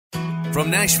From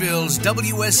Nashville's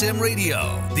WSM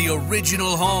Radio, the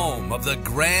original home of the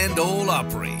Grand Ole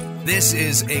Opry, this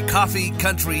is a Coffee,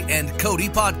 Country, and Cody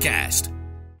podcast.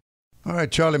 All right,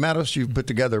 Charlie Mattos, you've put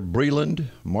together Breland,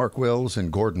 Mark Wills,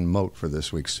 and Gordon Mote for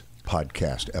this week's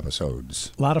podcast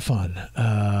episodes. A lot of fun.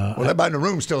 Well, everybody in the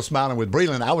room still smiling with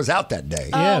Breland. I was out that day.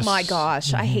 Yes. Oh, my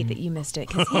gosh. I hate that you missed it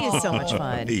because he is so much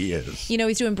fun. He is. You know,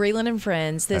 he's doing Breland and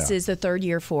Friends. This is the third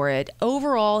year for it.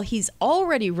 Overall, he's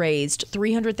already raised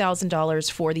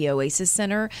 $300,000 for the Oasis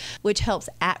Center, which helps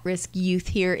at-risk youth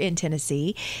here in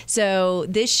Tennessee. So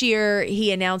this year,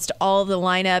 he announced all of the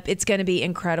lineup. It's going to be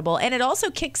incredible. And it also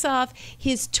kicks off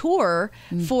his tour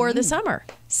for the summer.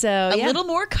 So a little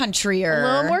more countryer. A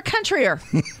little more countryer.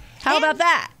 How about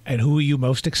that? And who are you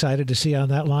most excited to see on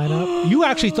that lineup? You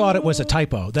actually thought it was a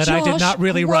typo, that I did not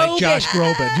really write Josh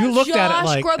Groban. You looked at it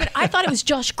like... Josh Groban. I thought it was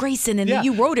Josh Grayson, and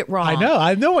you wrote it wrong.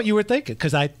 I know what you were thinking,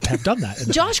 because I have done that.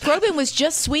 Josh Groban was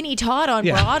just Sweeney Todd on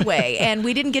Broadway, and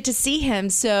we didn't get to see him,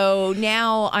 so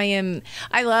now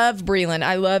I love Breland.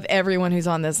 I love everyone who's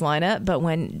on this lineup, but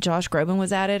when Josh Groban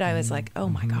was at it, I was like, oh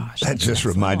my gosh. That just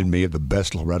reminded me of the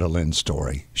best Loretta Lynn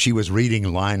story. She was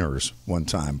reading liners one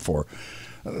time for...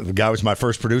 the guy was my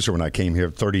first producer when I came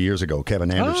here 30 years ago, Kevin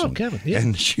Anderson. Oh, Kevin, yeah.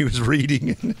 And she was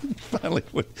reading, and finally,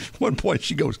 at one point,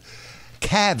 she goes,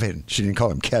 Kevin. She didn't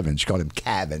call him Kevin. She called him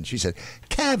Kevin. She said,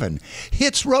 Kevin,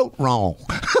 hits wrote wrong.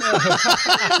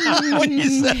 When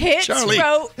you said Hits Charlie,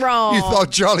 wrote wrong. You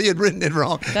thought Charlie had written it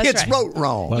wrong. That's hits right. wrote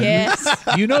wrong. Well, Yes.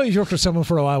 you know you've worked for someone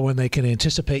for a while when they can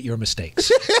anticipate your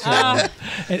mistakes. So, and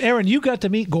Aaron, you got to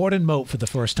meet Gordon Mote for the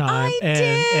first time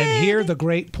and hear the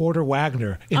great Porter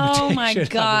Wagoner imitation. Oh my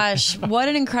gosh, what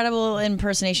an incredible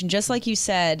impersonation. Just like you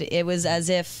said, it was as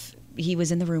if he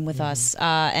was in the room with us.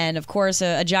 And of course,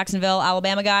 a Jacksonville,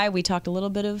 Alabama guy. We talked a little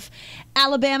bit of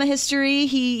Alabama history.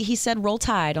 He said roll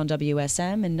tide on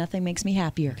WSM, and nothing makes me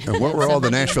happier. And what were all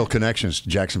the Nashville connections to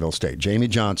Jacksonville State? Jamie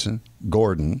Johnson,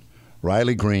 Gordon,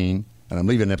 Riley Green, and I'm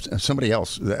leaving somebody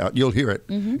else. You'll hear it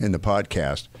in the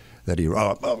podcast that he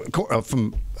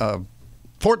from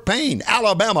Fort Payne,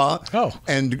 Alabama,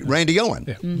 and Randy Owen.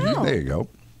 Yeah. There you go.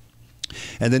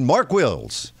 And then Mark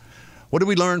Wills. What did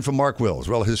we learn from Mark Wills?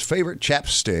 Well, his favorite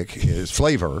chapstick, his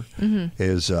flavor,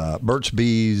 is Burt's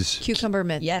Bees. Cucumber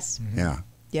mint. Yes. Yeah.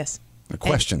 Yes. I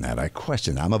question that.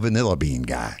 I'm a vanilla bean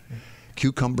guy.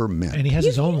 Cucumber mint. And he has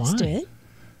his own line. It.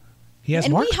 He has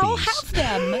And Mark's we all Bees. have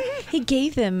them. He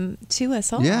gave them to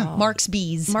us all. Yeah. Mark's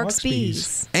Bees. Mark's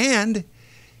Bees. And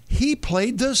he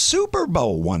played the Super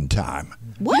Bowl one time.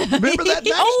 What? Remember that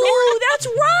backstory? Oh, that's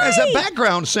right. As a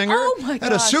background singer Oh, my at a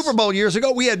gosh. Super Bowl years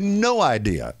ago, we had no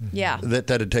idea Yeah. that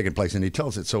had taken place, and he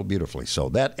tells it so beautifully. So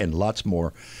that and lots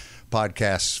more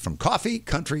podcasts from Coffee,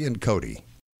 Country, and Cody.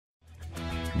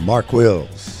 Mark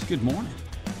Wills. Good morning.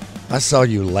 I saw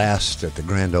you last at the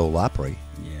Grand Ole Opry.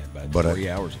 Yeah, about 3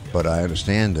 hours ago. But I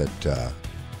understand that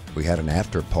we had an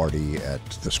after party at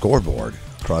the Scoreboard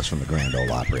across from the Grand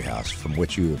Ole Opry House, from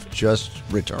which you have just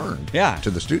returned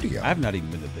to the studio. I've not even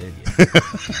been to bed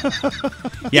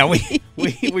yet. Yeah,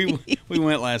 we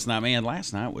went last night. Man,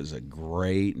 last night was a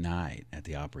great night at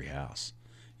the Opry House.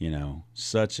 You know,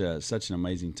 such an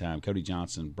amazing time. Cody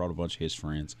Johnson brought a bunch of his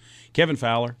friends. Kevin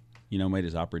Fowler, made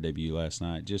his Opry debut last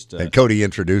night. And Cody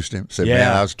introduced him. Said,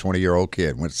 man, I was a 20-year-old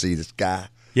kid. Went to see this guy.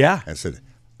 Yeah. And said,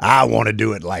 I want to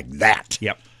do it like that.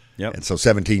 Yep. And so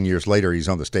 17 years later, he's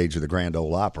on the stage of the Grand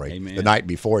Ole Opry. Amen. The night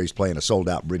before, he's playing a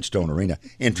sold-out Bridgestone Arena,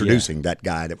 introducing that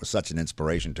guy that was such an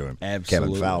inspiration to him,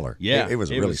 Absolutely. Kevin Fowler. Yeah. It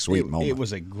was a really sweet moment. It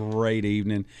was a great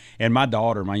evening. And my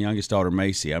youngest daughter,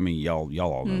 Macy, I mean,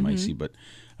 y'all all know Macy, but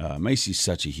Macy's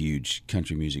such a huge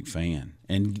country music fan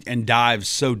and dives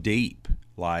so deep.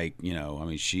 Like,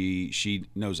 she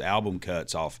knows album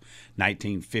cuts off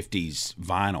 1950s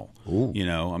vinyl. Ooh.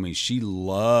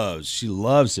 She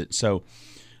loves it. So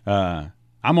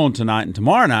I'm on tonight and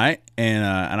tomorrow night, and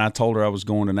I told her I was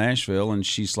going to Nashville, and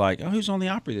she's like, oh, who's on the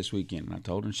Opry this weekend? And I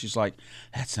told her, and she's like,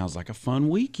 that sounds like a fun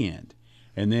weekend.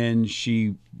 And then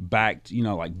she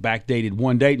backdated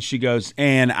one date, and she goes,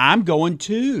 and I'm going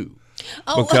too.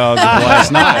 Oh. Because of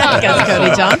last night. Because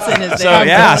Cody Johnson is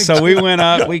there. So we went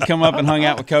up, we come up and hung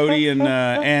out with Cody, and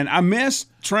I missed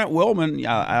Trent Willman,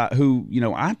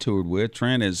 who I toured with.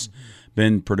 Trent has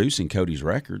been producing Cody's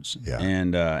records,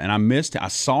 and I missed him. I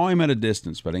saw him at a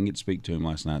distance, but I didn't get to speak to him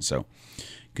last night. So,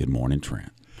 good morning,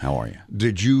 Trent. How are you?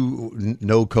 Did you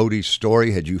know Cody's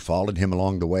story? Had you followed him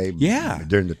along the way? Yeah.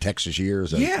 During the Texas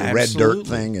years, the red absolutely. dirt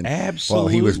thing, and absolutely.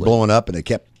 Well, he was blowing up, and they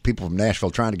kept people from Nashville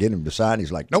trying to get him to sign.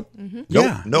 He's like, nope,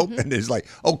 nope. And it's like,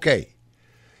 okay,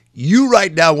 you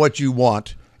write down what you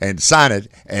want, and sign it,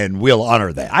 and we'll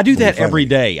honor that. I do that every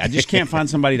day. I just can't find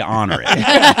somebody to honor it.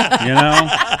 You know,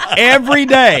 every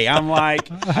day I'm like,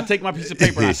 I take my piece of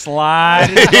paper and I slide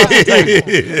it across the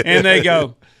table, and they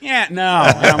go, yeah, no,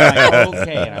 and I'm like,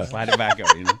 okay, and I slide it back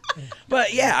over. You know,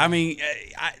 but yeah, I mean,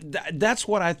 that's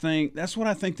what I think. That's what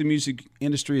I think the music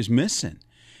industry is missing.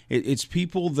 It's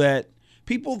people that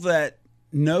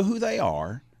know who they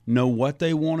are, know what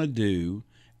they want to do,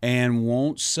 and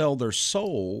won't sell their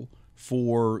soul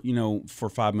for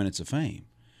 5 minutes of fame.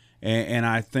 And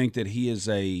I think that he is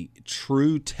a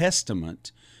true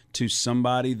testament to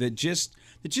somebody that just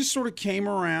sort of came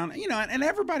around, and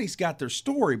everybody's got their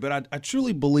story, but I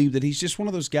truly believe that he's just one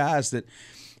of those guys that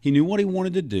he knew what he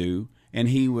wanted to do, and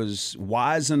he was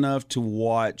wise enough to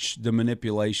watch the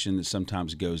manipulation that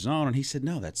sometimes goes on, and he said,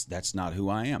 no, that's not who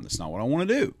I am. That's not what I want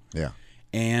to do. Yeah.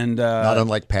 And not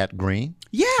unlike Pat Green.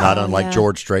 Yeah. Not unlike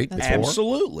George Strait before.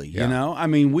 Absolutely. Yeah. I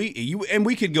mean,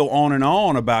 we could go on and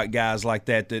on about guys like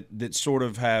that sort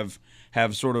of have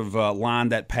sort of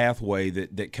lined that pathway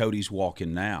that Cody's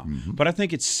walking now. Mm-hmm. But I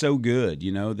think it's so good,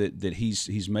 that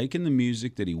he's making the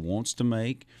music that he wants to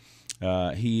make.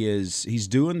 He's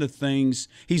doing the things,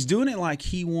 he's doing it like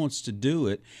he wants to do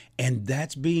it, and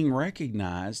that's being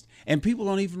recognized, and people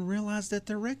don't even realize that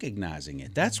they're recognizing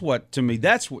it. That's what, to me,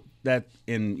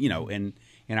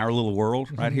 in our little world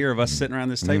right here of us sitting around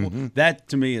this table, that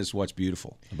to me is what's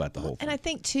beautiful about the whole thing. And I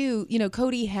think too,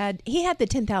 Cody had the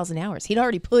 10,000 hours. He'd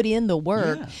already put in the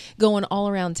work going all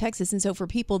around Texas. And so for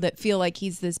people that feel like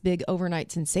he's this big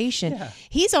overnight sensation,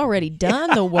 he's already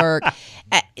done the work.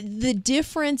 The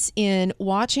difference in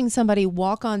watching somebody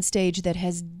walk on stage that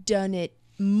has done it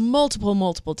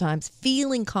multiple times,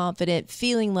 feeling confident,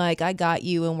 feeling like I got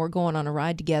you and we're going on a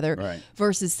ride together,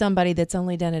 versus somebody that's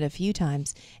only done it a few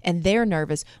times and they're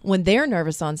nervous. When they're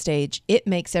nervous on stage, it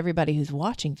makes everybody who's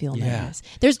watching feel nervous.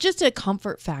 There's just a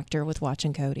comfort factor with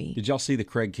watching Cody. Did y'all see the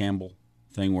Craig Campbell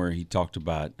thing where he talked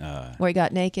about where he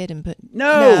got naked and put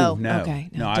no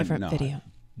different video?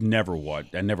 I never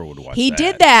would watch. He that.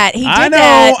 did that. He did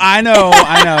I know.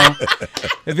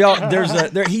 If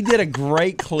y'all, he did a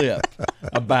great clip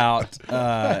about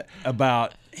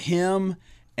him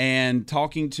and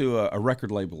talking to a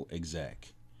record label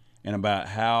exec, and about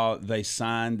how they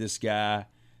signed this guy.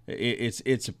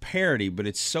 It's a parody, but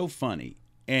it's so funny.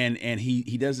 And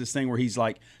he does this thing where he's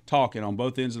like talking on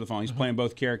both ends of the phone. He's playing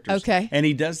both characters. Okay. And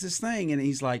he does this thing, and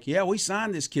he's like, yeah, we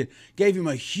signed this kid. Gave him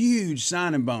a huge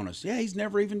signing bonus. Yeah, he's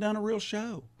never even done a real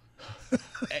show.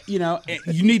 You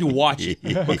need to watch it,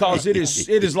 because it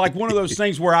is like one of those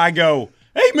things where I go,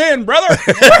 amen, brother.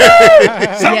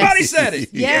 Somebody said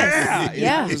it. Yes.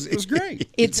 Yeah. It was great.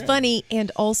 It's funny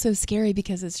and also scary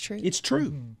because it's true. It's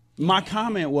true. My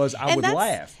comment was I would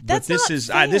laugh, but this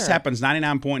happens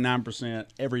 99.9%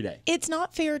 every day. It's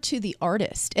not fair to the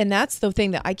artist, and that's the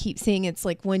thing that I keep seeing. It's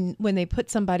like when they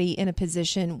put somebody in a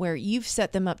position where you've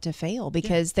set them up to fail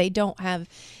because they don't have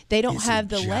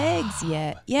the legs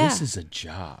yet. Yeah, this is a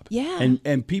job. Yeah,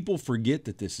 and people forget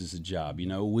that this is a job.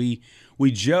 We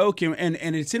joke and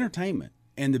it's entertainment.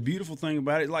 And the beautiful thing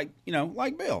about it, like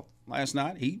Bill last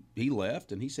night, he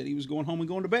left and he said he was going home and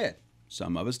going to bed.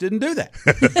 Some of us didn't do that.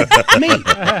 Me.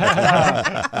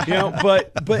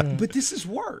 But this is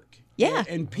work. Yeah.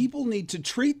 And people need to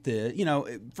treat this,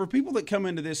 for people that come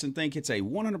into this and think it's a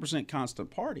 100%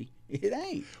 constant party, it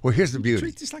ain't. Well, here's the beauty.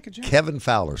 Treat this like a job. Kevin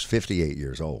Fowler's 58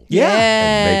 years old. Yes.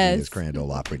 And making his Grand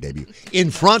Ole Opry debut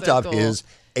in front of his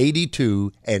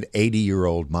 82 and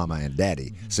 80-year-old mama and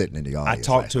daddy sitting in the audience.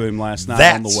 I talked to him last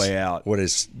night on the way out. What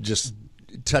is just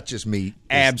touches me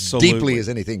absolutely as deeply as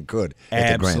anything could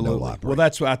at the Grand Ole Opry. Well,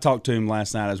 that's what I talked to him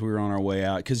last night as we were on our way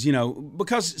out,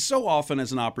 because so often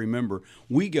as an Opry member,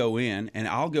 we go in and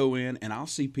I'll go in and I'll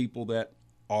see people that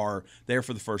are there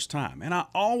for the first time, and I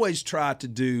always try to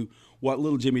do what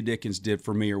little Jimmy Dickens did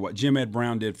for me, or what Jim Ed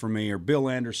Brown did for me, or Bill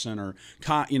Anderson, or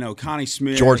Connie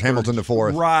Smith, George Hamilton IV,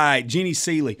 right, Jeannie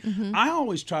Seeley. I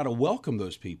always try to welcome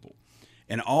those people.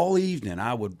 And all evening,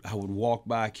 I would walk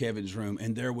by Kevin's room,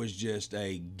 and there was just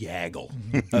a gaggle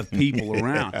of people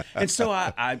around. And so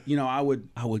I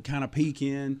would kind of peek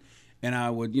in, and I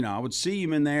would see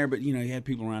him in there, but he had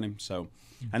people around him. So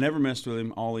I never messed with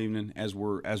him all evening. As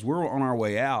we're on our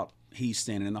way out, he's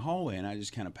standing in the hallway, and I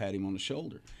just kind of pat him on the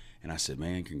shoulder, and I said,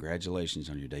 "Man, congratulations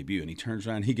on your debut." And he turns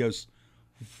around, and he goes,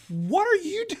 what are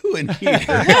you doing here?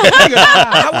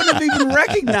 I wouldn't have even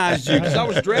recognized you because I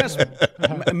was dressed.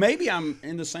 Maybe I'm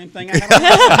in the same thing I had on.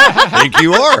 I think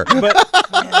you are. But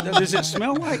does it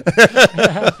smell like?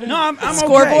 No, I'm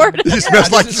Scoreboard? Okay. It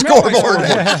smells like the scoreboard.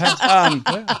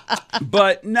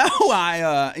 But no,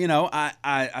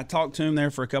 I talked to him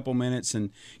there for a couple minutes,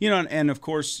 and and of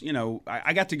course,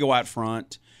 I got to go out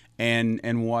front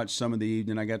and watch some of the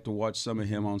evening. I got to watch some of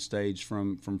him on stage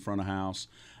from front of house.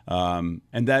 And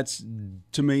that's,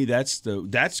 to me, that's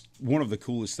one of the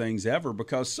coolest things ever,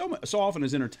 because so often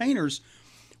as entertainers,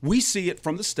 we see it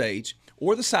from the stage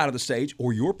or the side of the stage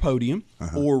or your podium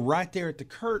or right there at the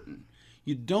curtain.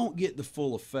 You don't get the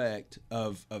full effect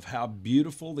of how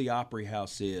beautiful the Opry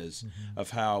House is,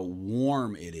 of how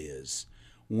warm it is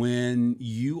when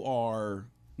you're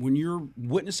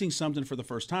witnessing something for the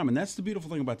first time. And that's the beautiful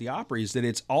thing about the Opry, is that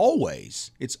it's always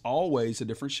a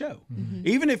different show.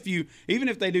 Even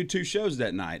if they do 2 shows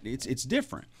that night, it's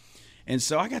different. And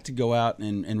so I got to go out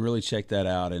and really check that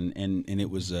out, and it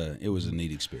was a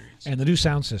neat experience. And the new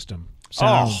sound system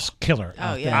sounds killer.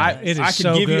 Oh yeah, it is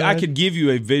so good. I could give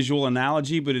you a visual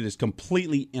analogy, but it is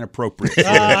completely inappropriate.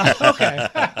 Okay.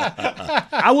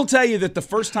 I will tell you that the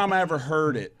first time I ever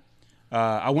heard it,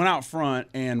 I went out front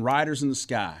and Riders in the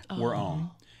Sky were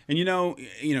on. And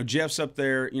Jeff's up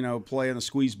there, playing the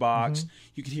squeeze box.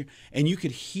 You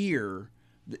could hear,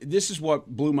 this is what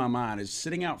blew my mind, is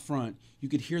sitting out front, you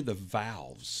could hear the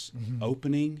valves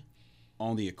opening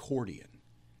on the accordion.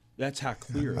 That's how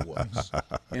clear it was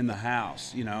in the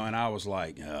house, and I was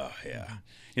like, oh yeah.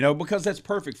 Because that's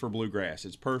perfect for bluegrass.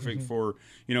 It's perfect for,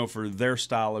 for their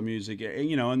style of music,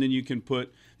 and then you can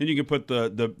put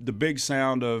the big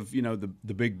sound of,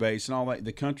 the big bass and all that,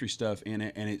 the country stuff in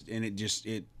it, and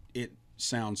it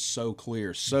sounds so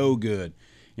clear, so good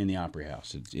in the Opry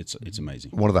House. It's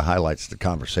amazing. One of the highlights of the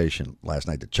conversation last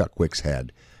night that Chuck Wicks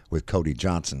had with Cody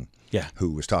Johnson,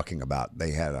 who was talking about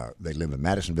they live in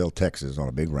Madisonville, Texas, on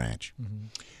a big ranch.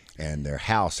 And their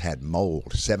house had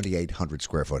mold, 7,800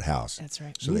 square foot house. That's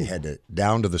right. So they had to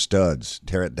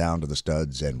tear it down to the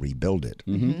studs and rebuild it.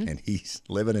 And he's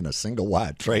living in a single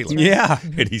wide trailer. Yeah.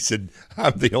 And he said,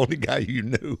 I'm the only guy you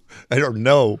know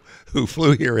who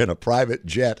flew here in a private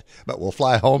jet, but will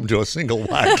fly home to a single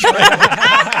wide trailer.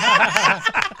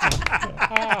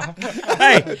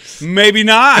 Hey, maybe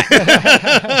not.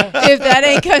 If that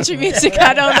ain't country music,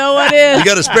 I don't know what is. You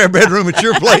got a spare bedroom at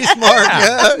your place, Mark?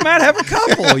 Yeah. You might have a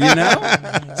couple,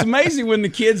 It's amazing when the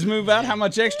kids move out how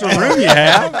much extra room you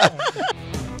have.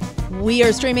 We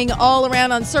are streaming all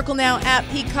around on Circle Now, app,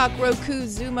 Peacock, Roku,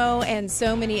 Zumo, and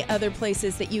so many other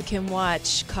places that you can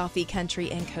watch Coffee, Country,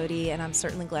 and Cody. And I'm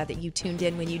certainly glad that you tuned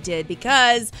in when you did,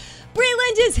 because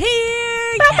Breland is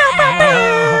here! Man,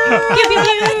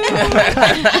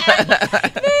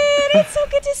 it's so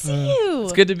good to see you.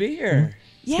 It's good to be here.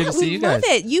 It's good to see we you love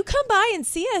guys. it. You come by and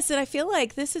see us, and I feel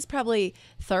like this is probably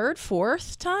 3rd,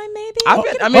 4th time, maybe.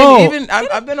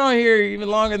 I've been on here even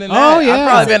longer than that. Oh yeah, I've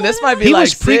probably been. This might be he like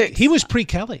was six. He was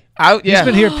pre-Kelly. Yeah. He's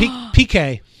been here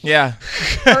PK. Yeah,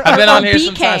 I've been on here BK.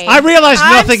 sometimes. I realize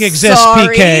nothing exists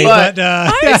sorry, PK, but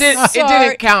it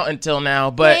didn't count until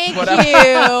now. But Thank you.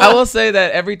 I will say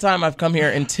that every time I've come here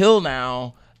until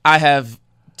now, I have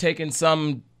taken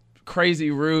some crazy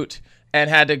route and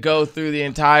had to go through the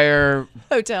entire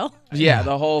hotel. Yeah,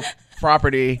 the whole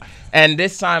property. And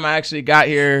this time I actually got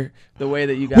here the way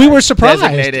that you guys we were surprised.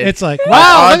 designated. It's like,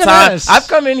 wow, on look time. at this. I've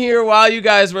come in here while you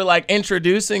guys were like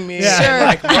introducing me, Yeah. and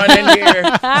like running here,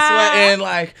 sweating,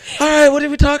 like, all right, what are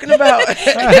we talking about?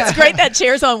 It's great that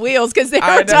chair's on wheels, because there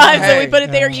I are know, times that we hey. put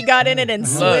it there, you got in it and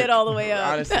slid all the way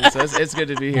up. Honestly, so it's good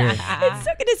to be here. It's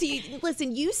so good to see you.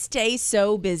 Listen, you stay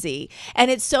so busy,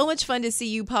 and it's so much fun to see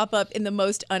you pop up in the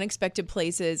most unexpected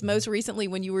places. Most recently,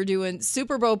 when you were doing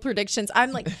Super Bowl predictions,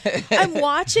 I'm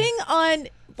watching on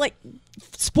like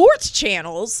sports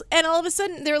channels, and all of a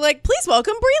sudden they're like, please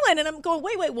welcome Breland, and I'm going,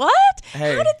 wait, what?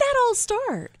 Hey. How did that all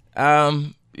start?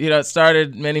 It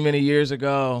started many years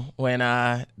ago when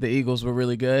the Eagles were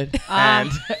really good.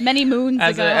 And Many moons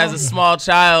ago. as a small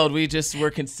child, we just were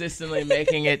consistently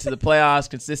making it to the playoffs,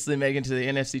 consistently making it to the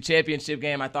NFC Championship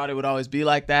game. I thought it would always be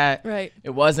like that. Right.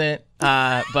 It wasn't.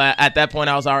 But at that point,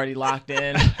 I was already locked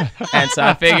in. And so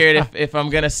I figured if I'm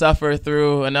going to suffer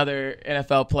through another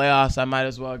NFL playoffs, I might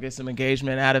as well get some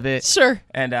engagement out of it. Sure.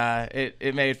 And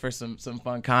it made for some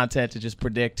fun content to just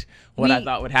predict what I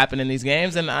thought would happen in these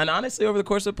games. And honestly, over the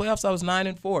course of the playoffs, I was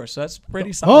 9-4. So that's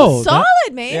pretty solid. Solid,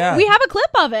 man. Yeah. We have a clip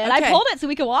of it. Okay. I pulled it so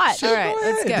we could watch. All right,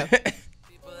 let's go.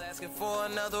 asking for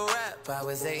another rap. I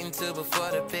was 8-2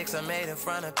 before the picks I made in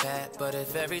front of Pat. But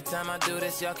if every time I do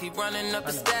this, y'all keep running up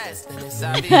the stats, then it's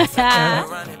obvious I gotta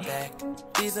run it back.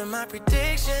 These are my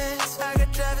predictions. I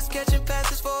got Travis catching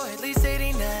passes for at least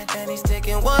 89, and he's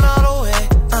taking one all the way.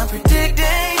 I'm predicting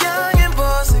young and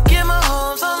boss to get my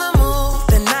homes on the move.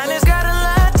 The Niners got a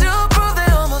lot to prove.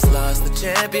 They almost lost the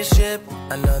championship.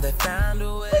 I know they found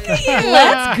a way.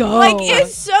 Let's go. Like,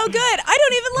 it's so good. I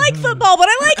don't even like football, but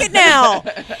I like it now.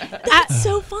 That's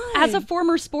so fun. As a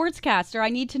former sportscaster, I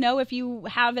need to know if you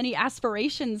have any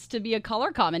aspirations to be a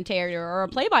color commentator or a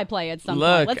play-by-play at some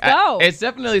point. Let's go. It's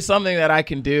definitely something that I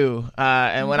can do.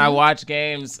 And when I watch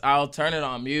games, I'll turn it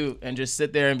on mute and just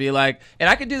sit there and be like, and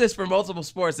I could do this for multiple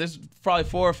sports. There's probably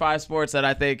 4 or 5 sports that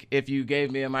I think if you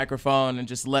gave me a microphone and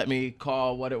just let me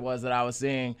call what it was that I was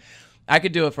seeing, I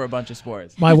could do it for a bunch of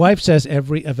sports. My wife says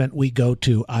every event we go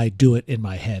to, I do it in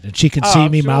my head, and she can see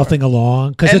me mouthing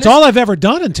along because it's all I've ever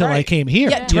done until I came here.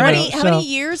 Yeah, how many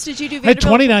years did you do Vanderbilt? I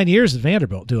had 29 years at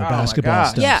Vanderbilt doing basketball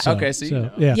stuff. Yeah. So, okay,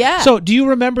 so So do you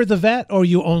remember the vet, or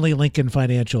you only Lincoln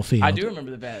Financial Field? I do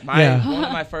remember the vet. One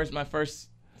of my first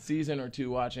season or 2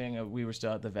 watching, we were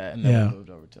still at the vet, and then we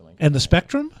moved over to Lincoln. And the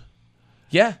Spectrum?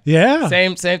 Yeah.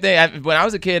 Same thing. When I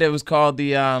was a kid, it was called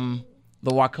the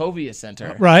Wachovia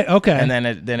Center. Right. Okay. And then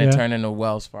it turned into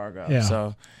Wells Fargo. Yeah.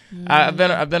 So I've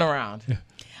been around. Yeah.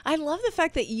 I love the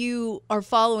fact that you are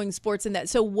following sports in that.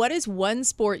 So what is one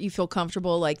sport you feel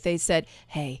comfortable, like they said,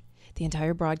 hey, the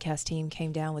entire broadcast team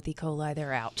came down with E. coli,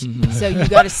 they're out. So you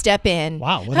got to step in.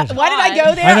 Wow. Why did I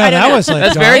go there? I know, that was like,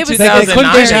 that's very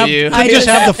 2009 you. Couldn't just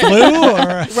have the flu?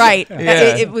 Or? Right.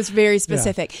 Yeah. It was very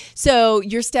specific. Yeah. So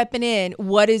you're stepping in.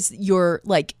 What is your,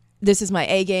 like, this is my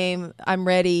A game. I'm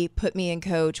ready. Put me in,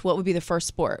 coach. What would be the first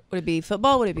sport? Would it be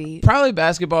football? Would it be probably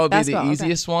basketball? Would be the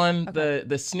easiest one. Okay.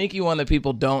 The sneaky one that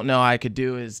people don't know I could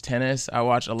do is tennis. I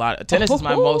watch a lot. Tennis is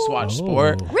my most watched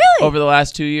sport. Really? Over the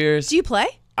last 2 years. Do you play?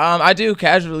 I do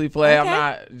casually play. Okay.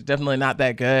 I'm definitely not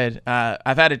that good.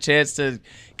 I've had a chance to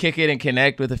kick it and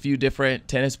connect with a few different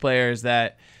tennis players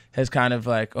that has kind of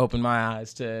like opened my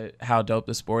eyes to how dope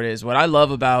the sport is. What I love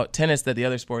about tennis that the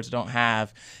other sports don't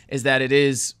have is that it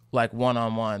is like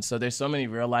one-on-one. So there's so many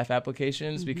real life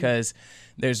applications because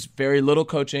there's very little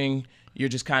coaching. You're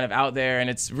just kind of out there and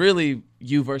it's really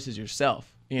you versus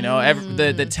yourself. You know,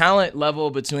 the talent level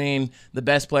between the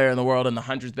best player in the world and the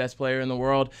 100th best player in the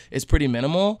world is pretty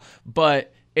minimal,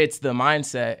 but it's the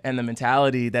mindset and the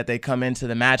mentality that they come into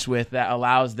the match with that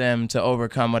allows them to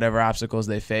overcome whatever obstacles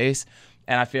they face.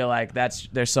 And I feel like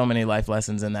there's so many life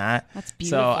lessons in that. That's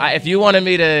beautiful. So if you wanted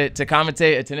me to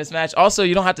commentate a tennis match, also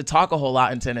you don't have to talk a whole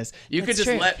lot in tennis. You could just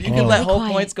let whole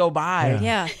points go by.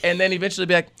 Yeah. And then eventually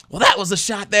be like, well, that was a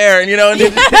shot there, and and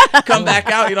then just come back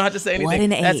out. You don't have to say anything. What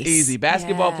an ace. That's easy.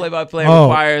 Basketball play-by-play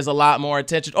requires a lot more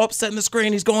attention. Oh, setting the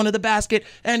screen, he's going to the basket,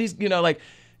 and he's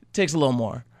takes a little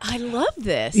more. I love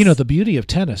this. You know, the beauty of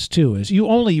tennis, too, is you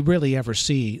only really ever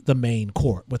see the main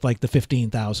court with like the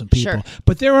 15,000 people. Sure.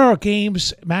 But there are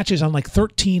matches on like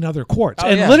 13 other courts.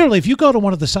 Literally, if you go to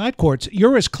one of the side courts,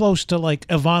 you're as close to like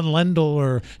Yvonne Lendl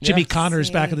or Jimmy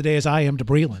Connors back in the day as I am to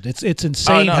Breland. It's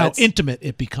insane how intimate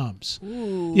it becomes.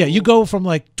 Ooh. Yeah, you go from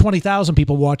like 20,000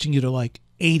 people watching you to like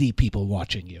 80 people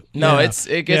watching you. No,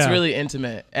 it gets really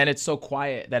intimate, and it's so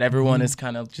quiet that everyone is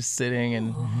kind of just sitting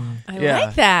and I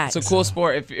like that. It's a cool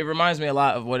sport. It reminds me a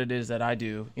lot of what it is that I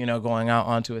do, going out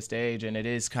onto a stage, and it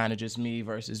is kind of just me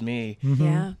versus me.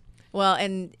 Yeah. Well,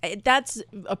 and that's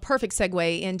a perfect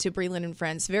segue into Breland and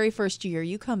Friends. Very first year,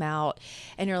 you come out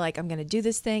and you're like, I'm going to do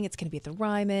this thing. It's going to be at the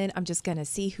Ryman. I'm just going to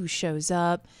see who shows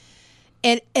up.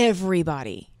 And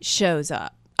everybody shows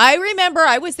up. I remember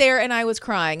I was there and I was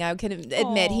crying. I can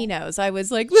admit he knows. I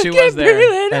was like, look at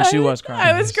Breland. And she was crying.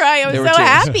 I was crying. I was so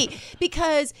happy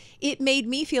because it made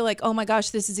me feel like, oh my gosh,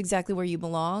 this is exactly where you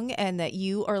belong and that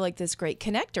you are like this great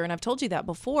connector. And I've told you that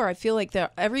before. I feel like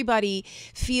everybody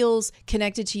feels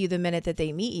connected to you the minute that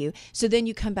they meet you. So then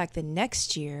you come back the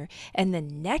next year and the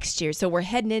next year. So we're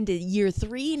heading into year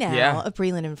 3 now of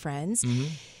Breland and Friends. Mm-hmm.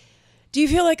 Do you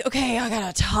feel like, okay, I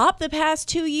got to top the past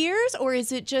 2 years? Or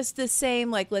is it just the same,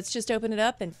 like, let's just open it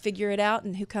up and figure it out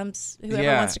and whoever wants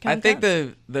to come? I think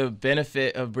the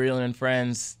benefit of Breland and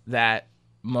Friends that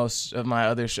most of my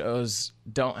other shows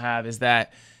don't have is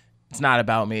that it's not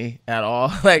about me at all.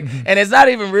 And it's not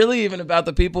even about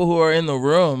the people who are in the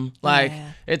room.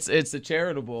 It's a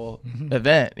charitable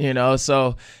event,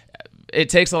 so it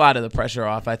takes a lot of the pressure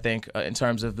off, I think, in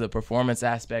terms of the performance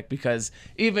aspect, because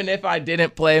even if I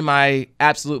didn't play my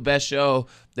absolute best show,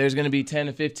 there's going to be 10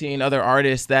 to 15 other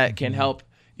artists that can help,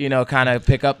 kind of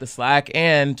pick up the slack,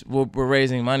 and we're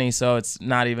raising money, so it's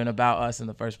not even about us in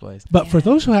the first place. But for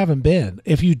those who haven't been,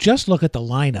 if you just look at the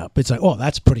lineup, it's like, oh,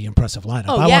 that's a pretty impressive lineup.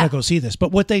 I want to go see this.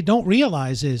 But what they don't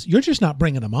realize is you're just not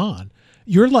bringing them on.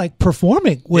 You're like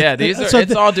performing with. Yeah,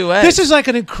 it's all duets. This is like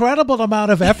an incredible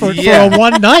amount of effort for a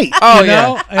one night. Oh,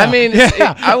 yeah. I mean,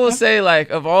 I will say, like,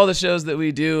 of all the shows that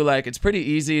we do, like, it's pretty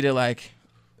easy to, like,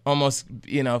 almost,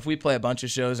 if we play a bunch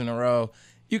of shows in a row,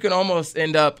 you can almost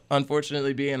end up,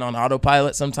 unfortunately, being on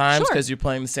autopilot sometimes because you're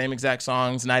playing the same exact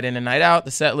songs night in and night out.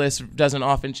 The set list doesn't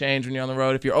often change when you're on the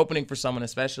road. If you're opening for someone,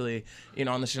 especially,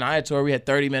 on the Shania tour, we had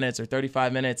 30 minutes or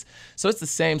 35 minutes. So it's the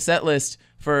same set list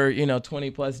for,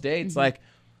 20 plus dates. Like,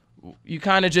 you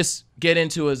kind of just get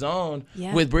into a zone.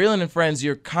 Yeah. With Breland and Friends,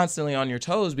 you're constantly on your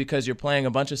toes because you're playing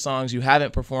a bunch of songs you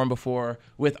haven't performed before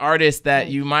with artists that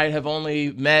you might have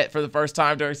only met for the first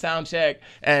time during sound check,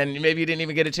 and maybe you didn't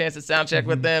even get a chance to sound check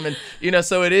with them. And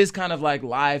so it is kind of like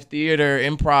live theater,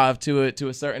 improv to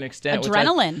a certain extent.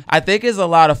 Adrenaline. Which I think is a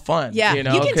lot of fun. Yeah, you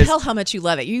can tell how much you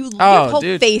love it. Your whole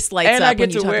face lights up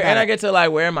when you talk about it. And I get to like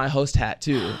wear my host hat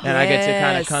too, and I get to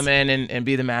kind of come in and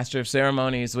be the master of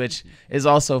ceremonies, which is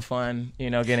also fun.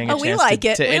 Getting a chance to introduce. We like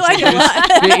it a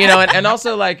lot. and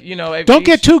also like don't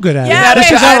get too good at it.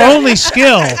 This is our only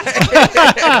skill.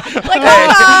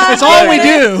 It's all we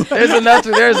do. There's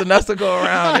enough to go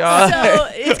around, y'all. So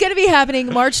it's going to be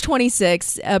happening March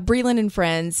 26th, Breland and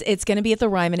Friends. It's going to be at the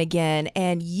Ryman again,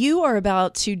 and you are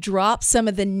about to drop some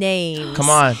of the names. Come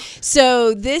on.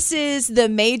 So this is the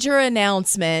major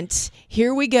announcement.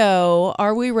 Here we go.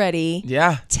 Are we ready?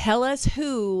 Yeah. Tell us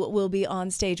who will be on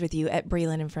stage with you at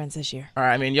Breland and Friends this year. All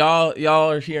right. I mean, y'all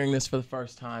are hearing this for the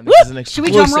first time. This is an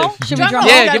exclusive. Should we drum roll?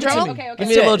 Yeah, give it to me. Okay. Give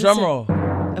me a little drum roll.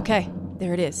 Okay.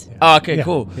 There it is. Oh, okay,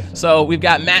 cool. Yeah. So we've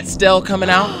got Matt Stell coming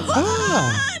out.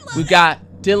 We've got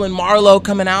Dylan Marlowe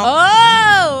coming out.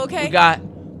 Oh, okay. We got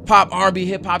pop R&B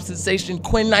hip hop sensation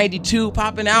Quinn 92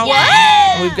 popping out.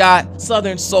 Yeah. And we've got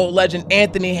Southern soul legend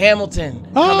Anthony Hamilton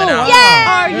coming out.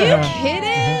 Yeah. Are you kidding?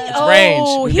 It's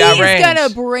range. He's gonna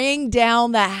bring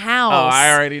down the house. Oh,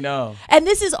 I already know. And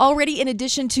this is already in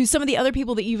addition to some of the other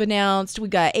people that you've announced. We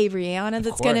got Avriana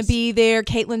that's gonna be there,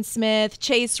 Caitlin Smith,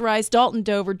 Chase Rice, Dalton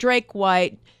Dover, Drake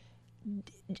White.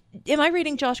 Am I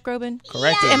reading Josh Groban?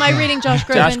 Correct. Yeah. Am I reading Josh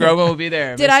Groban? Josh Groban will be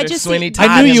there. Did Mr. I just Sweeney Todd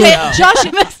I knew you would. Josh,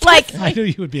 like, I knew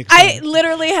you would be excited. I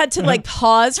literally had to like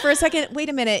pause for a second. Wait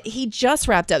a minute. He just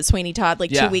wrapped up Sweeney Todd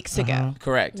like 2 weeks ago.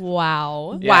 Correct.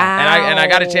 Wow. Yeah. Wow. And I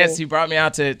got a chance. He brought me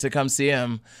out to come see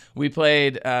him. We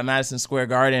played Madison Square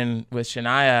Garden with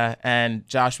Shania, and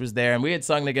Josh was there, and we had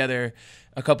sung together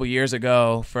a couple years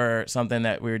ago for something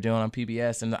that we were doing on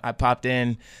PBS, and I popped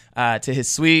in to his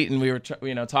suite, and we were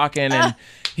talking, and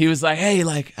he was like, "Hey,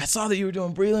 like I saw that you were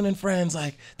doing Breland and Friends,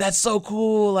 like that's so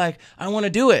cool, like I want to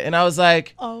do it." And I was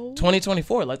like,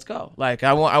 2024, let's go. Like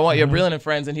I want your Breland and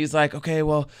Friends. And he's like, "Okay,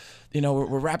 well,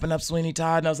 we're wrapping up Sweeney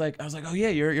Todd." And I was like, "Oh yeah,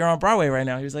 you're on Broadway right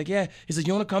now." He was like, "Yeah." He said,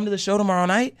 "You want to come to the show tomorrow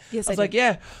night?" Yes, I was like,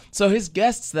 "Yeah." So his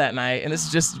guests that night, and this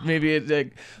is just maybe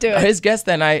it. His guests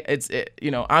that night,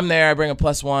 I'm there. I bring a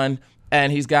 +1. And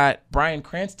he's got Bryan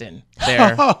Cranston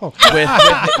there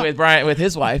with Brian, with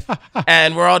his wife,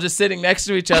 and we're all just sitting next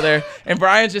to each other. And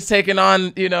Brian's just taking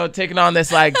on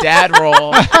this like dad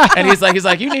role, and he's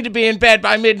like, "You need to be in bed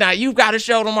by midnight. You've got a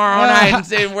show tomorrow night and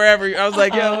say wherever." I was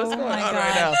like, "Yo, what's going on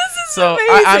right now?" So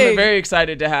I'm very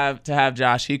excited to have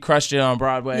Josh. He crushed it on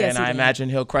Broadway, and I imagine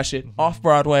he'll crush it off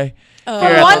Broadway.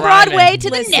 From one Broadway to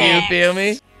the next. You feel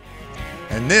me?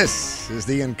 And this is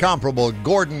the incomparable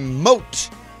Gordon Mote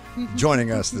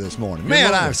joining us this morning.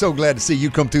 Man, I'm so glad to see you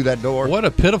come through that door. What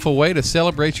a pitiful way to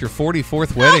celebrate your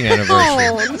 44th wedding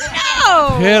anniversary.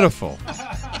 No. Pitiful.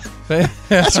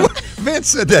 That's what Vince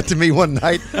said that to me one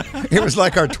night. It was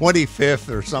like our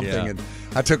 25th or something, and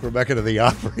I took Rebecca to the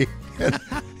Opry,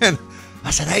 and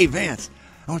I said, "Hey, Vince,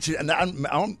 I want you."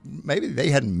 And maybe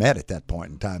they hadn't met at that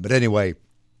point in time, but anyway,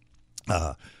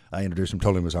 I introduced him,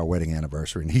 told him it was our wedding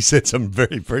anniversary, and he said something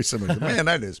very, very similar. Man,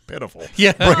 that is pitiful.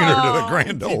 Yeah. Bringing her to the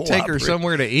Grand Ole Opry. Take her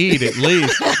somewhere to eat at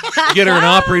least. Get her an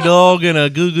Opry dog and a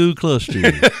goo-goo cluster.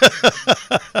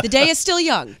 The day is still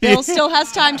young. Bill still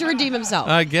has time to redeem himself.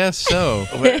 I guess so.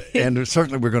 And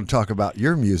certainly we're going to talk about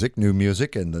your music, new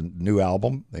music, and the new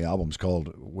album. The album's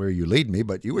called Where You Lead Me,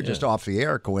 but you were just off the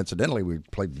air. Coincidentally, we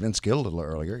played Vince Gill a little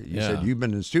earlier. You said you've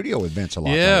been in the studio with Vince a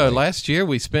lot. Yeah, last year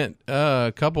we spent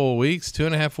a couple of weeks,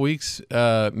 2.5 weeks,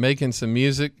 making some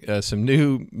music, some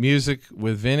new music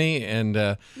with Vinny,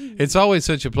 and it's always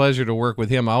such a pleasure to work with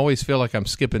him. I always feel like I'm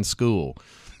skipping school.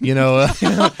 That's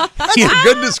a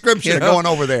good description of going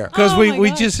over there. Because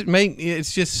we just make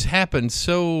it's just happened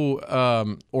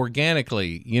so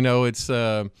organically. It's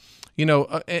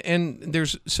and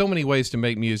there's so many ways to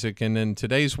make music. And in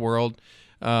today's world,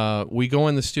 we go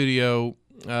in the studio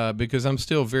because I'm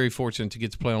still very fortunate to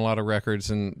get to play on a lot of records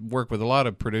and work with a lot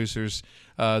of producers,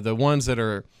 the ones that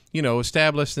are,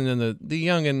 established, and then the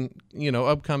young and,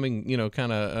 upcoming,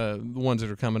 kind of ones that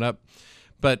are coming up.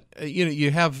 But, they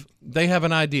have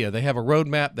an idea. They have a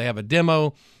roadmap. They have a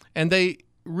demo. And they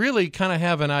really kind of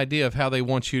have an idea of how they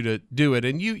want you to do it.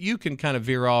 And you can kind of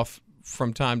veer off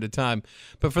from time to time.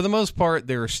 But for the most part,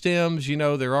 there are stems.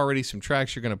 There are already some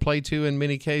tracks you're going to play to in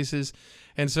many cases.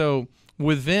 And so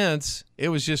with Vince, it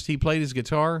was just he played his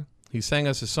guitar. He sang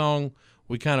us a song.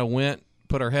 We kind of went,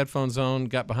 put our headphones on,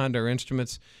 got behind our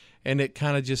instruments, and it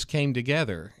kind of just came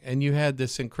together. And you had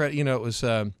this incredible, it was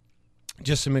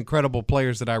just some incredible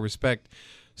players that I respect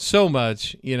so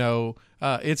much.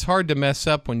 It's hard to mess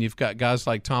up when you've got guys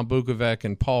like Tom Bukovac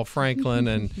and Paul Franklin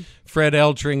and Fred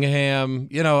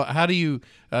Eldringham. How do you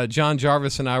John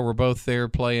Jarvis and I were both there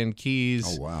playing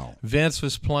keys. Oh, wow. Vince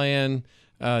was playing.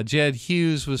 Jed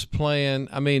Hughes was playing.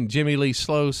 I mean, Jimmy Lee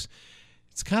Sloas.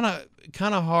 It's kind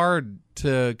of hard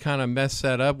to kind of mess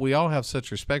that up. We all have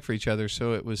such respect for each other,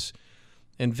 so it was.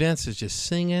 And Vince is just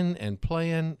singing and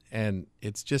playing, and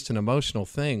it's just an emotional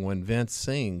thing when Vince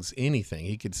sings anything.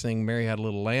 He could sing "Mary Had a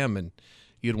Little Lamb," and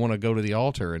you'd want to go to the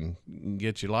altar and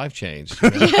get your life changed.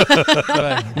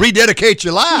 Rededicate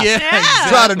your life. Yeah,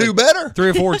 exactly. Try to do better. 3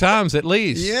 or 4 times at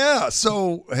least. Yeah.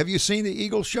 So have you seen the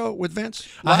Eagles show with Vince?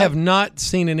 I have not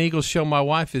seen an Eagles show. My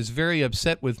wife is very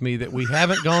upset with me that we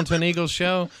haven't gone to an Eagles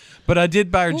show. But I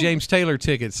did buy her James Taylor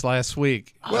tickets last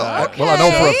week. Well, I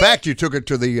know for a fact you took it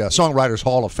to the Songwriters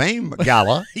Hall of Fame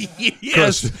gala.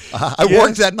 Yes. I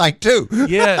worked that night, too.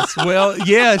 Yes. Well,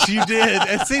 yes, you did.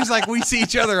 It seems like we see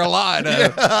each other a lot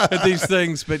at these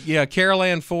things. But, yeah, Carol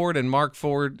Ann Ford and Mark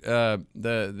Ford,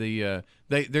 they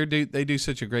do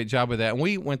such a great job with that. And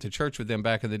we went to church with them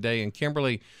back in the day, and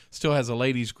Kimberly still has a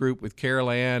ladies group with Carol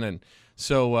Ann, and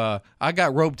so I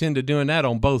got roped into doing that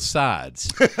on both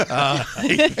sides.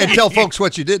 And tell folks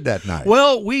what you did that night.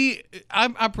 Well,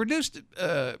 I produced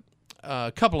a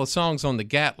couple of songs on the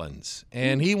Gatlins,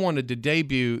 and he wanted to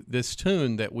debut this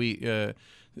tune that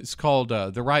it's called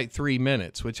The Right 3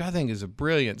 Minutes, which I think is a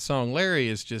brilliant song. Larry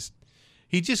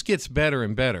he just gets better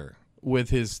and better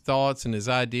with his thoughts and his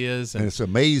ideas. And it's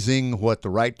amazing what the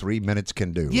right 3 minutes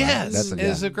can do. Yes, right?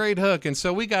 it's a great hook. And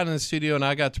so we got in the studio, and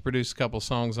I got to produce a couple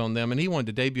songs on them, and he wanted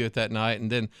to debut it that night.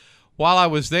 And then while I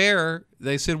was there,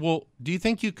 they said, well, do you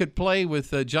think you could play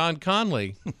with John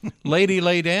Conley, Lady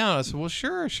Lay Down? I said, well,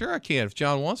 sure I can if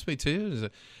John wants me to.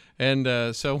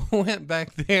 And so I went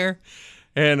back there.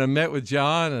 And I met with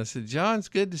John, and I said, John, it's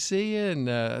good to see you. And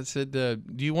I said, do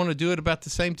you want to do it about the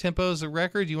same tempo as the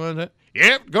record? You want to?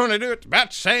 Yep, going to do it about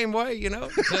the same way,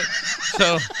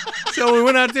 So we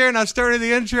went out there, and I started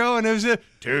the intro, and it was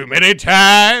too many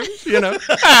times,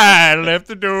 I left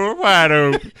the door wide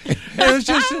open. And it was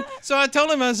just, so I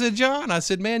told him, I said, John, I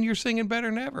said, man, you're singing better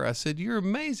than ever. I said, you're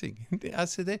amazing. I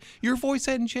said, your voice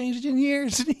hadn't changed in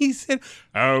years. And he said,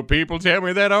 oh, people tell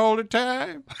me that all the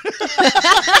time.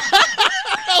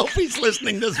 I hope he's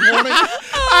listening this morning.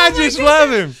 I just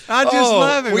love him.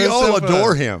 Love him. We all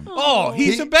adore him. Oh,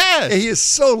 he's the best. He is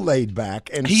so laid back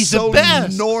and he's so the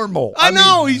best. Normal. I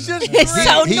know. He's just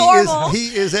so normal.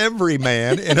 He is every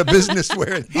man in a business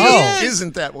where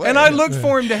isn't that way. And I looked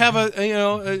for him to have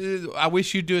I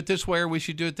wish you'd do it this way or wish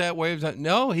you'd do it that way.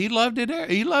 No, he loved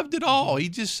it. He loved it all. He's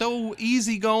just so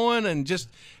easygoing and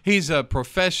he's a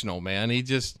professional, man. He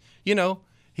just,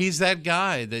 he's that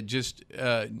guy that just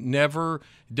never,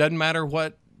 doesn't matter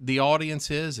what the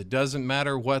audience is. It doesn't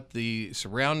matter what the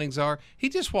surroundings are. He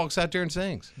just walks out there and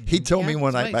sings. He told me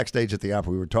one night backstage at the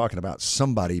Opry, we were talking about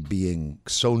somebody being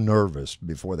so nervous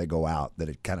before they go out that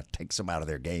it kind of takes them out of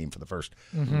their game for the first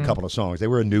couple of songs. They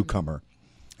were a newcomer.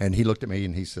 And he looked at me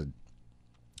and he said,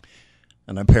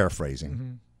 and I'm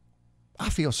paraphrasing, I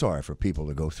feel sorry for people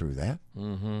to go through that.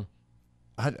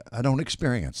 I don't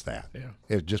experience that. Yeah.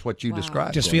 It's just what you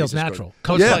described. It just feels natural.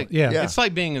 It's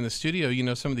like being in the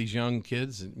studio, some of these young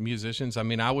kids, musicians. I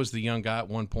mean, I was the young guy at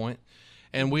one point,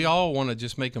 and we all want to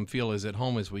just make them feel as at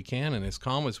home as we can and as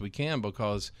calm as we can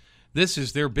because this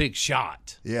is their big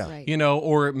shot. Yeah. Right.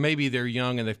 Or maybe they're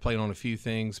young and they've played on a few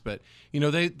things, but,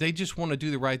 they just want to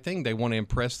do the right thing. They want to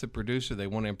impress the producer. They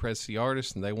want to impress the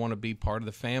artist, and they want to be part of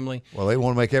the family. Well, they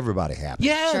want to make everybody happy.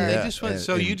 Yeah. Sure. They just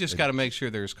want, you just got to make sure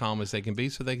they're as calm as they can be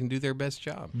so they can do their best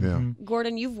job. Yeah.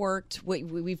 Gordon, you've worked,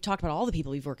 we've talked about all the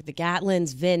people you've worked with, the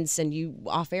Gatlins, Vince, and you,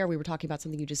 off air, we were talking about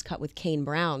something you just cut with Kane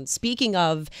Brown. Speaking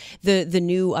of the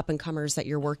new up-and-comers that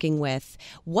you're working with,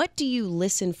 what do you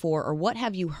listen for, or what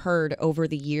have you heard over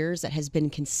the years that has been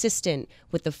consistent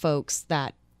with the folks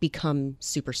that become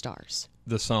superstars?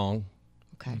 The song.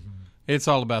 Okay. It's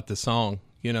all about the song.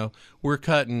 You know, we're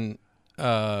working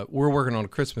on a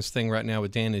Christmas thing right now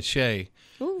with Dan and Shay.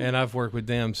 Ooh. And I've worked with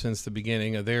them since the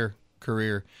beginning of their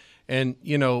career. And,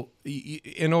 you know,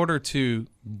 in order to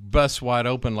bust wide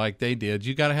open like they did,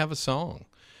 you got to have a song.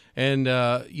 And,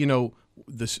 you know,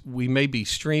 we may be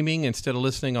streaming instead of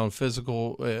listening on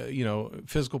physical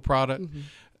product. Mm-hmm.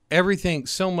 Everything,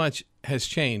 so much has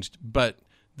changed. But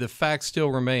the fact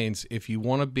still remains, if you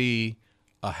want to be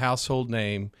a household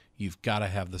name, you've got to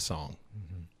have the song.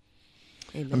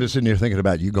 I'm just sitting here thinking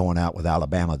about you going out with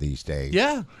Alabama these days.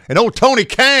 Yeah. And old Tony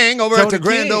Kang over at the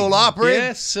Grand Ole Opry.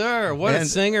 Yes, sir. What a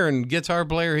singer and guitar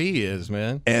player he is,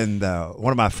 man. And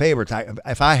one of my favorites,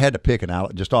 if I had to pick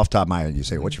just off the top of my head, you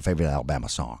say, what's your favorite Alabama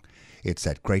song? It's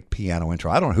that great piano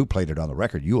intro. I don't know who played it on the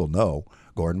record. You'll know,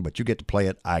 Gordon, but you get to play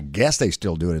it. I guess they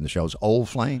still do it in the shows. Old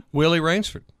Flame. Willie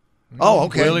Rainsford. Oh,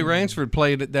 okay. Willie Rainsford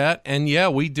played at that, and yeah,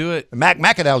 we do it. Mac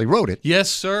McAdally wrote it. Yes,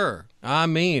 sir. I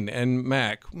mean, and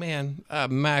Mac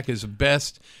is the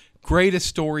best, greatest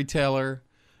storyteller.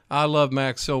 I love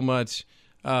Mac so much.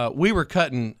 We were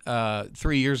cutting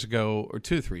 3 years ago, or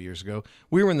 2-3 years ago.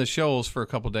 We were in the Shoals for a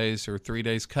couple days or 3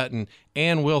 days cutting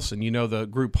Ann Wilson, you know, the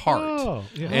group Heart. Oh,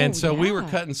 yeah. And so we were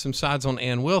cutting some sides on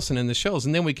Ann Wilson in the Shoals,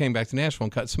 and then we came back to Nashville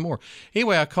and cut some more.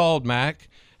 Anyway, I called Mac.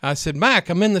 I said, Mac,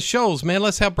 I'm in the Shoals, man.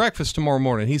 Let's have breakfast tomorrow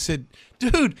morning. He said,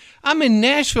 dude, I'm in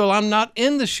Nashville. I'm not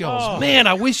in the Shoals. Oh. Man,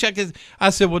 I wish I could. I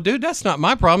said, well, dude, that's not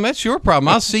my problem. That's your problem.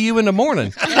 I'll see you in the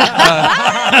morning.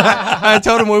 I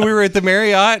told him when we were at the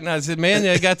Marriott, and I said, man,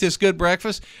 I got this good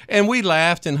breakfast. And we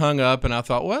laughed and hung up, and I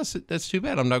thought, well, that's too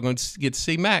bad. I'm not going to get to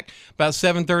see Mac. About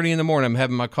 7:30 in the morning, I'm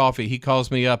having my coffee. He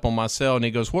calls me up on my cell, and he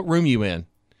goes, what room you in?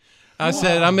 I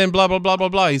said, I'm in blah, blah, blah, blah,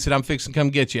 blah. He said, I'm fixing to come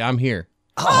get you. I'm here.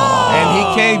 Oh. And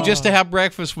he came just to have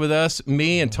breakfast with us,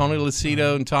 me and Tony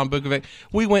Lucido and Tom Bukovic.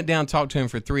 We went down and talked to him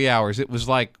for 3 hours. It was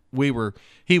like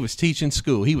he was teaching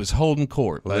school. He was holding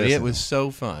court, but it was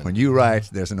so fun. When you write,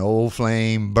 there's an old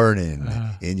flame burning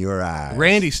in your eyes.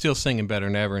 Randy's still singing better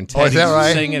than ever, and Teddy's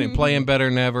singing and playing better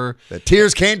than ever. The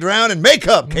tears can't drown and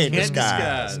makeup can't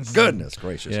disguise. Goodness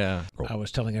gracious. Yeah. I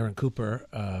was telling Aaron Cooper,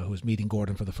 who was meeting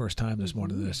Gordon for the first time this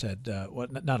morning, that I said,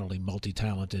 not only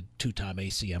multi-talented, 2-time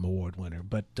ACM award winner,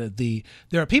 but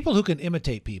there are people who can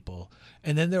imitate people,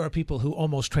 and then there are people who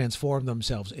almost transform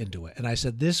themselves into it. And I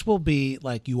said, this will be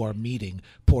like you are meeting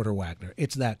Porter Wagoner.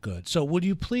 It's that good. So would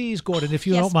you please, Gordon, if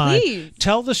you don't mind,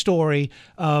 tell the story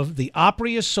of the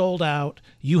Opry is sold out,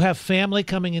 you have family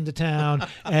coming into town,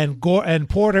 and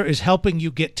Porter is helping you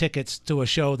get tickets to a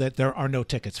show that there are no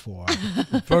tickets for.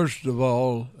 First of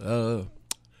all,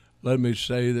 let me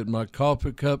say that my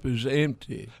coffee cup is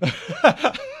empty.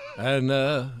 And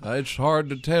it's hard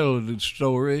to tell the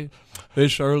story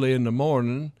this early in the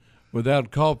morning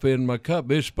without coffee in my cup.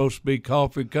 It's supposed to be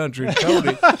Coffee Country Cody,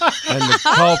 and the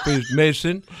coffee's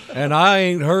missing. And I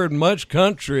ain't heard much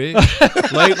country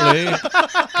lately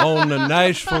on the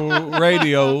Nashville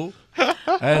radio.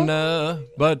 And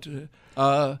but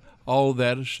all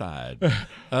that aside,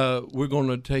 we're going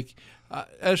to take.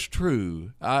 That's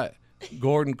true.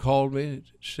 Gordon called me,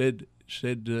 said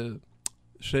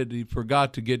he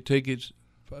forgot to get tickets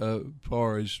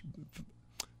for his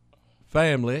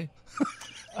family,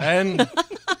 and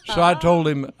so I told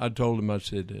him, I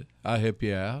said, I'll help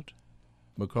you out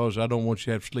because I don't want you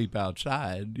to have to sleep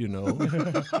outside, you know.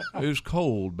 It was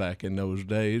cold back in those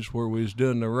days where we was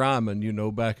doing the Ryman, you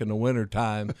know, back in the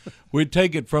wintertime. We'd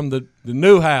take it from the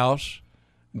new house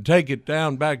and take it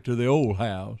down back to the old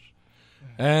house.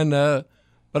 And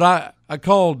but I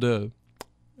called the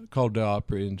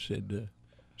Opry and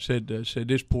said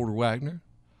this Porter Wagoner,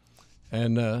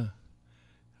 and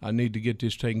I need to get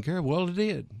this taken care of. Well, it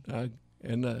did.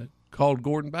 And called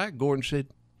Gordon back. Gordon said,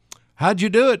 how'd you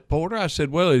do it, Porter? I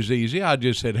said, well, it's easy. I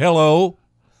just said, hello.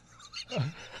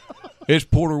 It's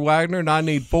Porter Wagoner, and I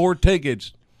need 4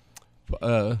 tickets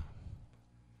for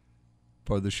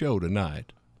the show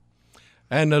tonight.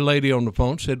 And the lady on the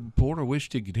phone said, Porter, wish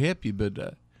she could help you,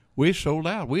 but we're sold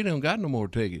out. We don't got no more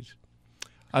tickets.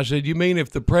 I said, you mean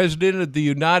if the President of the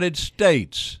United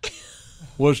States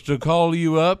was to call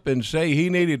you up and say he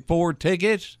needed 4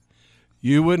 tickets,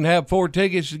 you wouldn't have 4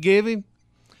 tickets to give him?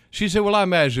 She said, well, I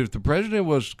imagine if the President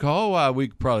was to call, why, we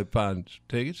could probably find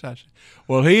tickets. I said,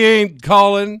 well, he ain't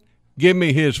calling. Give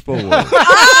me his 4.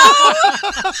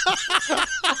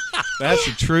 That's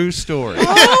a true story.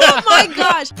 Oh my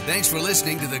gosh. Thanks for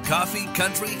listening to the Coffee,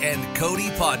 Country, and Cody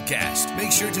podcast.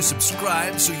 Make sure to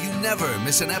subscribe so you never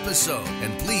miss an episode.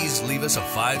 And please leave us a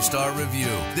 5-star review.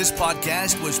 This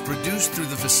podcast was produced through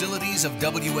the facilities of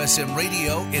WSM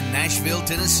Radio in Nashville,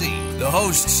 Tennessee. The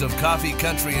hosts of Coffee,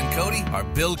 Country, and Cody are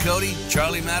Bill Cody,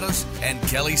 Charlie Matos, and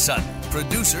Kelly Sutton.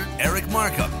 Producer Eric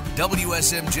Markham.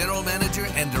 WSM General Manager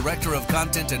and Director of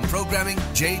Content and Programming,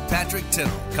 J. Patrick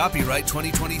Tennell. Copyright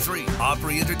 2023.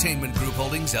 Opry Entertainment Group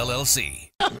Holdings, LLC.